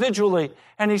individually.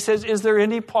 And He says, is there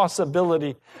any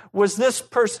possibility? Was this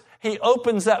person... He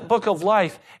opens that book of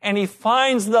life and He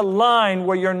finds the line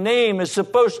where your name is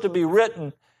supposed to be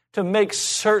written to make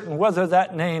certain whether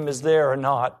that name is there or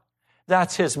not.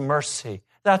 That's His mercy.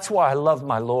 That's why I love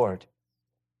my Lord.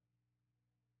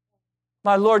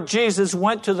 My Lord Jesus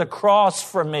went to the cross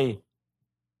for me.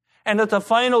 And at the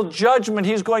final judgment,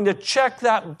 He's going to check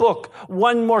that book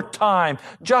one more time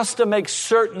just to make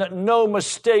certain that no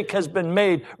mistake has been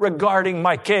made regarding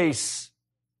my case.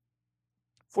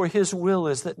 For His will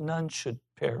is that none should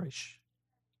perish.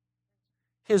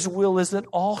 His will is that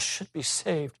all should be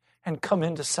saved and come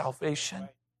into salvation.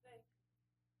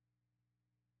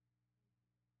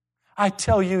 I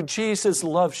tell you, Jesus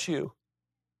loves you.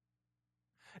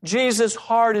 Jesus'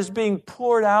 heart is being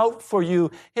poured out for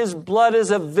you. His blood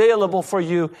is available for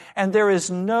you. And there is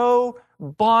no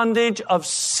bondage of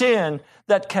sin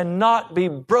that cannot be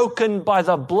broken by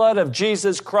the blood of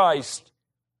Jesus Christ.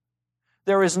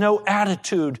 There is no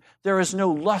attitude. There is no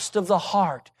lust of the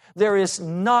heart. There is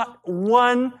not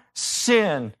one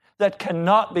sin that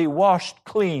cannot be washed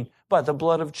clean by the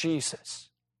blood of Jesus.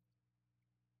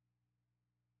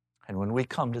 And when we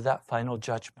come to that final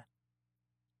judgment,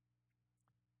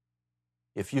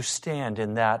 if you stand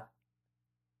in that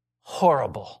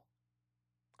horrible,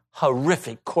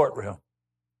 horrific courtroom,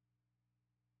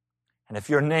 and if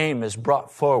your name is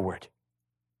brought forward,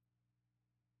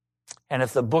 and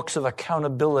if the books of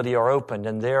accountability are opened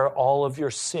and there all of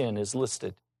your sin is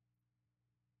listed,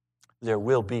 there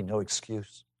will be no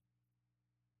excuse.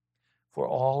 For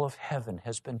all of heaven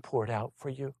has been poured out for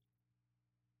you.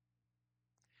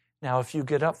 Now, if you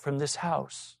get up from this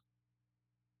house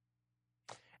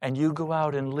and you go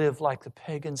out and live like the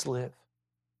pagans live,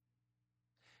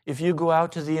 if you go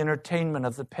out to the entertainment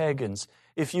of the pagans,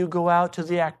 if you go out to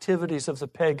the activities of the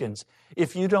pagans,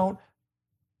 if you don't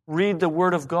read the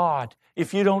Word of God,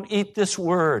 if you don't eat this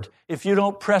Word, if you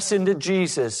don't press into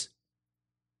Jesus,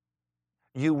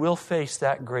 you will face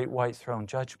that great white throne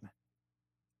judgment.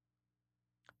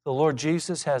 The Lord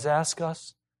Jesus has asked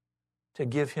us to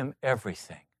give Him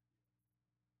everything.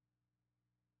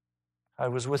 I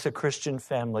was with a Christian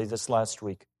family this last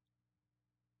week.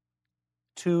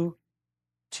 2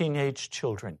 teenage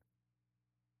children.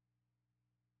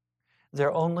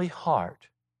 Their only heart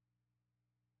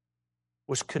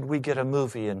was, could we get a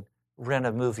movie and rent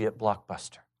a movie at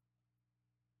Blockbuster?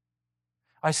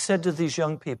 I said to these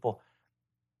young people,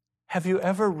 have you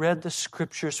ever read the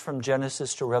scriptures from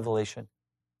Genesis to Revelation?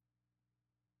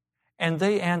 And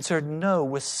they answered no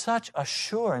with such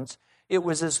assurance, it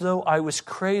was as though I was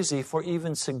crazy for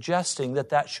even suggesting that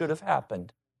that should have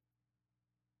happened.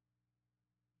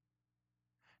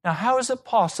 Now, how is it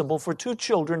possible for 2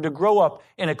 children to grow up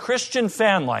in a Christian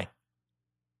family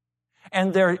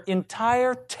and their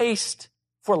entire taste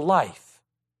for life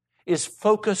is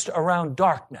focused around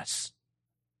darkness,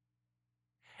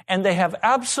 and they have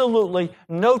absolutely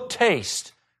no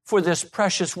taste for this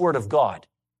precious Word of God?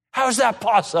 How is that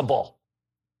possible?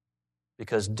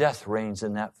 Because death reigns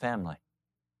in that family.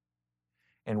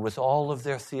 And with all of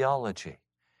their theology,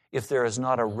 if there is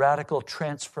not a radical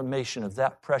transformation of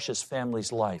that precious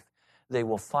family's life, they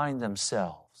will find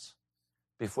themselves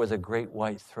before the great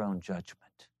white throne judgment.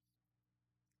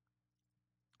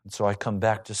 And so I come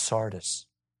back to Sardis.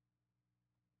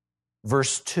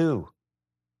 Verse 2.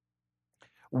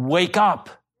 Wake up.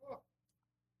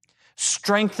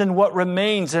 Strengthen what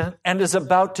remains and is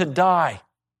about to die.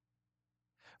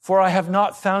 For I have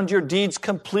not found your deeds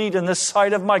complete in the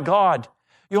sight of my God.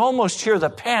 You almost hear the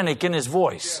panic in his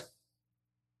voice.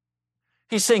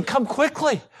 He's saying, come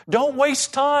quickly. Don't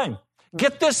waste time.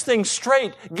 Get this thing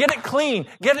straight. Get it clean.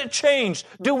 Get it changed.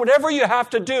 Do whatever you have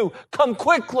to do. Come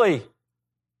quickly.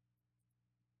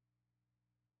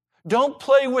 Don't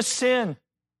play with sin.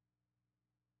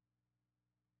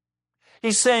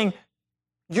 He's saying,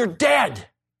 you're dead,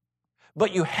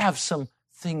 but you have some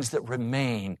things that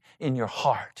remain in your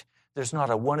heart. There's not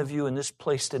a one of you in this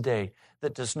place today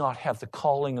that does not have the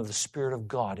calling of the Spirit of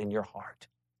God in your heart.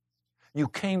 You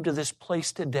came to this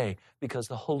place today because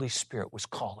the Holy Spirit was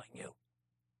calling you.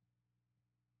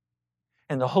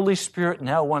 And the Holy Spirit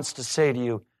now wants to say to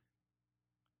you,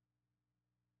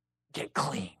 get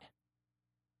clean.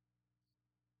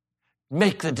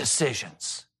 Make the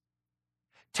decisions.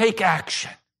 Take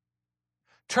action.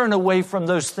 Turn away from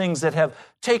those things that have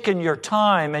taken your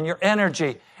time and your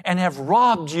energy and have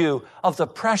robbed you of the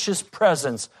precious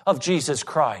presence of Jesus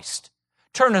Christ.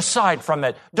 Turn aside from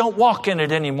it. Don't walk in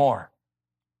it anymore.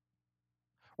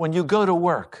 When you go to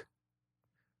work,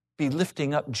 be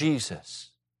lifting up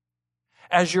Jesus.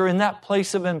 As you're in that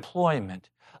place of employment,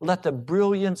 let the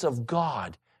brilliance of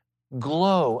God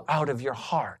glow out of your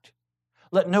heart.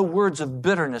 Let no words of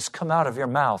bitterness come out of your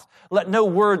mouth. Let no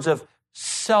words of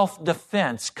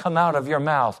self-defense come out of your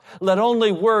mouth. Let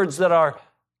only words that are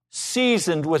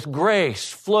seasoned with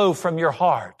grace flow from your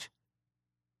heart.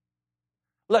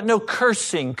 Let no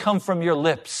cursing come from your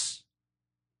lips.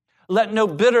 Let no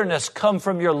bitterness come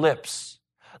from your lips.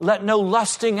 Let no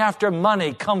lusting after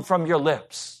money come from your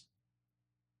lips.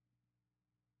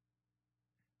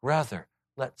 Rather,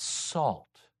 let salt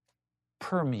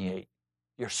permeate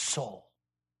your soul.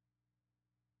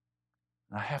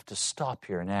 And I have to stop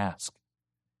here and ask,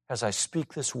 as I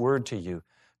speak this word to you,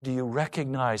 do you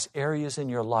recognize areas in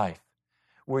your life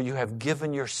where you have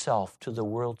given yourself to the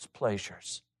world's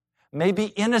pleasures? Maybe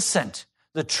innocent,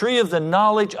 the tree of the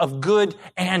knowledge of good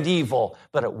and evil,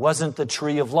 but it wasn't the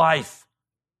tree of life.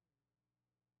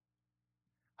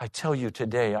 I tell you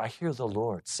today, I hear the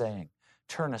Lord saying,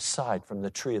 turn aside from the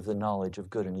tree of the knowledge of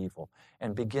good and evil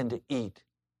and begin to eat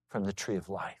from the tree of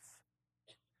life.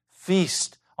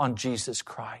 Feast on Jesus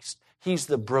Christ. He's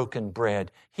the broken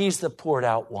bread. He's the poured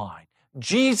out wine.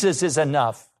 Jesus is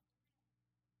enough.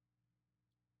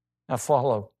 Now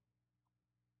follow.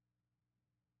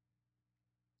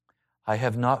 I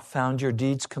have not found your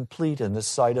deeds complete in the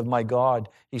sight of my God.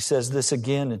 He says this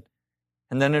again.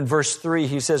 And then in verse 3,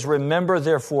 he says, remember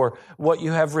therefore what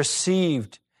you have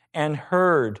received and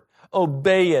heard.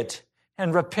 Obey it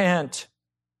and repent.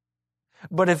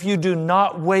 But if you do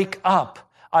not wake up,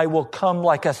 I will come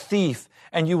like a thief,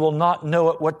 and you will not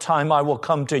know at what time I will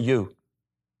come to you.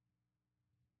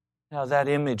 Now that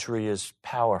imagery is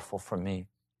powerful for me.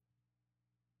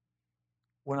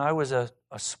 When I was a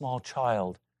small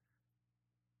child,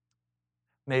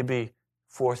 maybe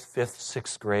 4th, 5th,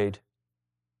 6th grade,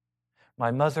 my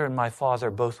mother and my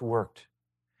father both worked,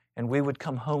 and we would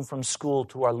come home from school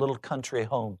to our little country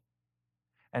home,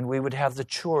 and we would have the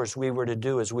chores we were to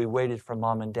do as we waited for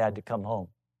Mom and Dad to come home.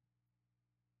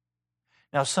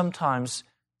 Now, sometimes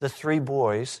the 3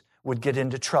 boys would get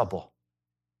into trouble.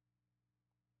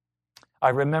 I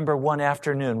remember one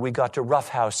afternoon we got to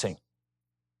roughhousing,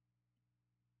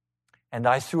 and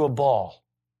I threw a ball.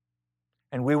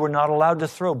 And we were not allowed to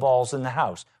throw balls in the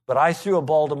house, but I threw a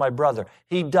ball to my brother.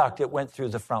 He ducked. It went through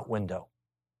the front window.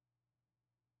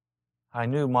 I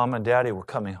knew Mom and Daddy were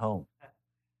coming home.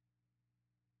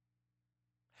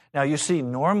 Now, you see,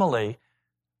 normally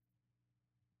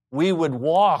we would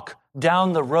walk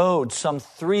down the road some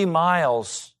 3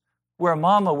 miles where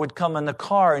Mama would come in the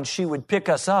car and she would pick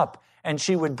us up and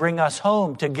she would bring us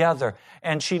home together,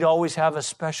 and she'd always have a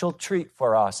special treat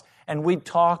for us. And we'd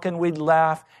talk and we'd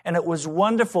laugh, and it was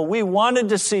wonderful. We wanted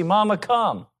to see Mama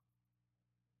come.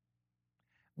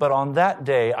 But on that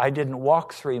day, I didn't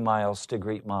walk 3 miles to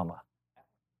greet Mama.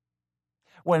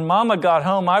 When Mama got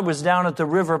home, I was down at the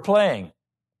river playing.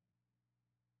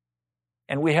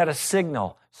 And we had a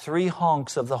signal. 3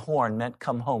 honks of the horn meant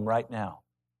come home right now.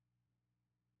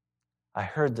 I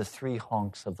heard the 3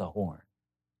 honks of the horn.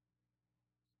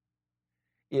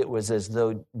 It was as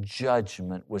though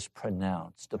judgment was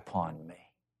pronounced upon me.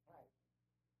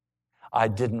 I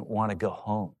didn't want to go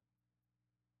home.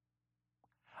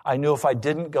 I knew if I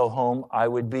didn't go home, I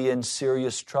would be in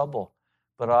serious trouble,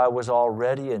 but I was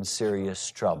already in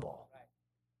serious trouble.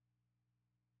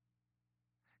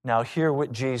 Now hear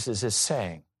what Jesus is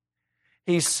saying.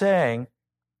 He's saying,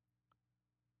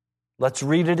 let's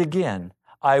read it again.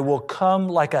 I will come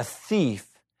like a thief,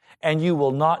 and you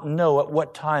will not know at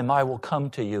what time I will come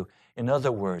to you. In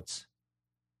other words,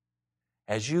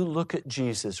 as you look at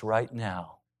Jesus right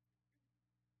now,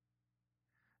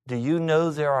 do you know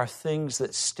there are things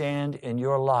that stand in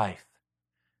your life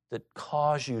that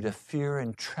cause you to fear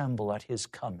and tremble at His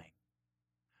coming?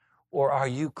 Or are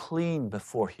you clean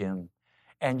before Him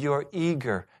and you're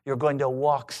eager, you're going to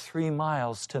walk 3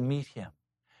 miles to meet Him?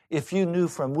 If you knew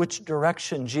from which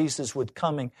direction Jesus was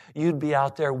coming, you'd be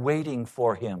out there waiting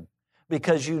for Him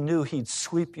because you knew He'd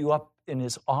sweep you up in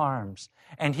His arms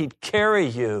and He'd carry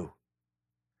you.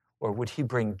 Or would He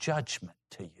bring judgment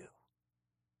to you?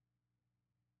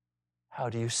 How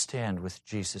do you stand with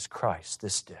Jesus Christ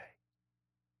this day?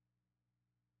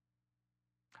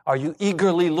 Are you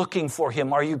eagerly looking for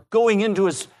Him? Are you going into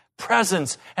His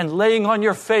presence and laying on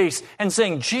your face and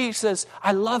saying, Jesus,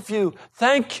 I love you,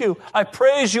 thank you, I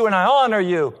praise you, and I honor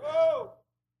you?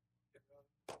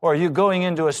 Or are you going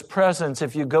into His presence,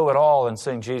 if you go at all, and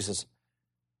saying, Jesus,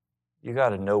 you got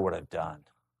to know what I've done?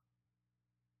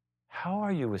 How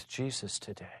are you with Jesus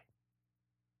today?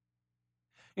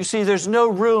 You see, there's no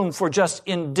room for just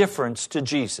indifference to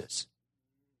Jesus.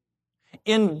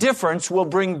 Indifference will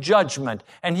bring judgment,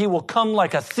 and he will come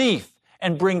like a thief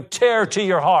and bring terror to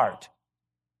your heart.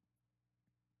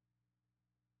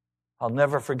 I'll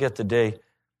never forget the day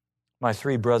my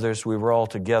three brothers, we were all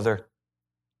together.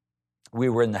 We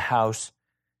were in the house,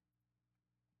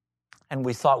 and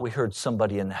we thought we heard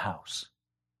somebody in the house.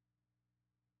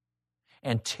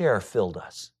 And terror filled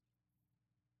us.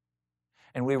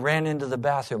 And we ran into the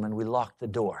bathroom and we locked the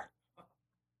door.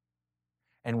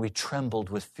 And we trembled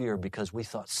with fear because we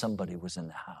thought somebody was in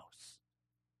the house.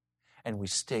 And we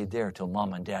stayed there till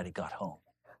Mom and Daddy got home.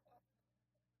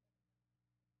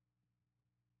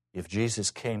 If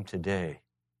Jesus came today,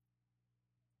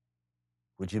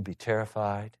 would you be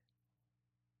terrified?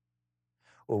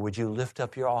 Or would you lift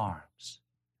up your arms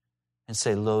and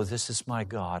say, "Lo, this is my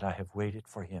God. I have waited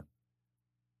for him,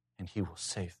 and he will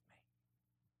save me."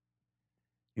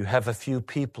 You have a few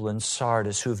people in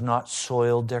Sardis who've not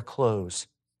soiled their clothes.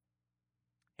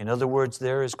 In other words,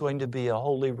 there is going to be a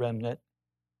holy remnant.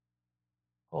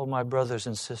 Oh, my brothers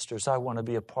and sisters, I want to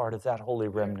be a part of that holy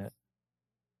remnant.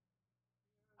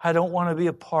 I don't want to be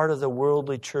a part of the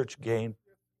worldly church game.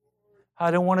 I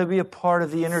don't want to be a part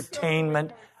of the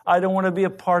entertainment. I don't want to be a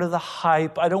part of the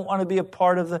hype. I don't want to be a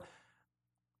part of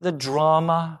the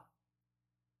drama.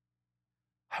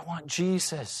 I want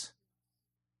Jesus.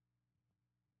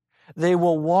 They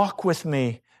will walk with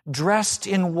me, dressed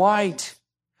in white,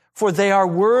 for they are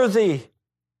worthy.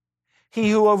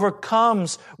 He who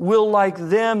overcomes will, like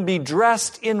them, be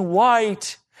dressed in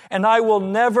white, and I will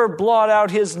never blot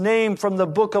out his name from the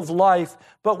book of life,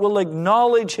 but will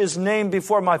acknowledge his name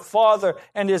before my Father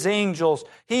and his angels.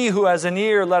 He who has an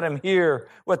ear, let him hear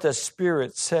what the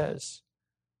Spirit says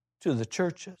to the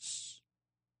churches.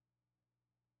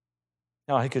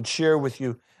 Now, I could share with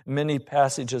you many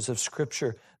passages of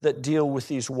Scripture that deal with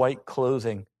these white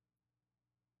clothing.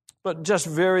 But just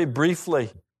very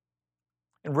briefly,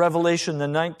 in Revelation, the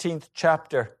 19th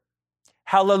chapter,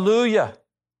 hallelujah.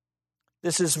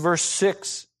 This is verse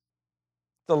 6,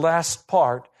 the last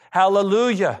part.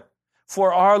 Hallelujah,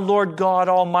 for our Lord God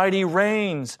Almighty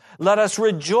reigns. Let us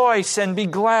rejoice and be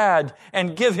glad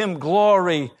and give him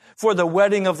glory. For the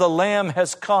wedding of the Lamb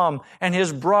has come, and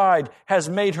his bride has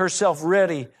made herself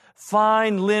ready.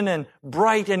 Fine linen,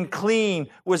 bright and clean,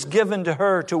 was given to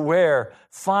her to wear.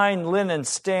 Fine linen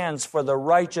stands for the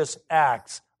righteous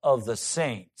acts of the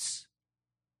saints.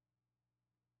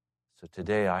 So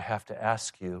today I have to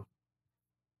ask you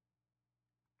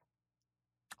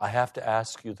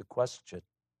the question.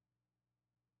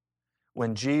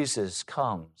 When Jesus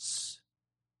comes,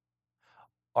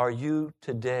 are you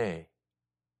today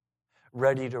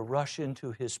ready to rush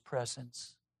into his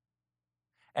presence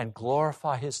and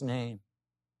glorify his name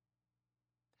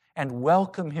and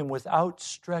welcome him with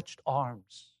outstretched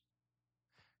arms,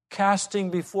 casting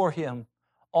before him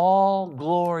all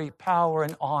glory, power,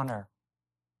 and honor?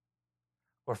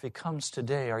 Or if he comes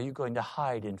today, are you going to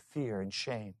hide in fear and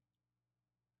shame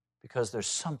because there's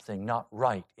something not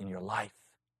right in your life?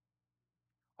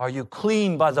 Are you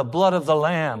clean by the blood of the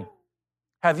Lamb?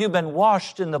 Have you been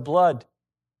washed in the blood?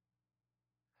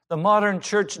 The modern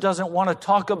church doesn't want to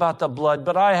talk about the blood,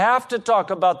 but I have to talk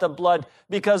about the blood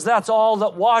because that's all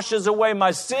that washes away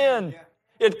my sin.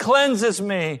 It cleanses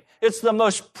me. It's the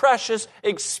most precious,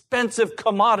 expensive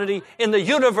commodity in the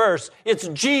universe. It's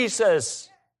Jesus.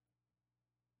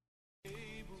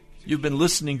 You've been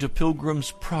listening to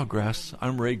Pilgrim's Progress.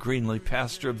 I'm Ray Greenley,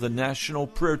 pastor of the National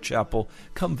Prayer Chapel.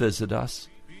 Come visit us.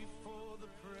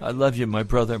 I love you, my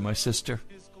brother, my sister.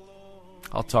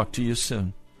 I'll talk to you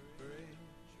soon.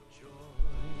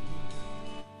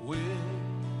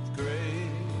 With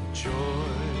great joy,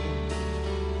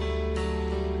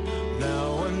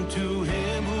 now unto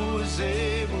him who is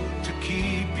able to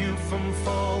keep you from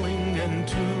falling and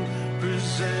to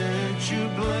present you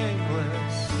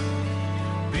blameless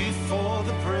before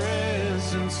the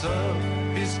presence of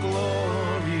his glory.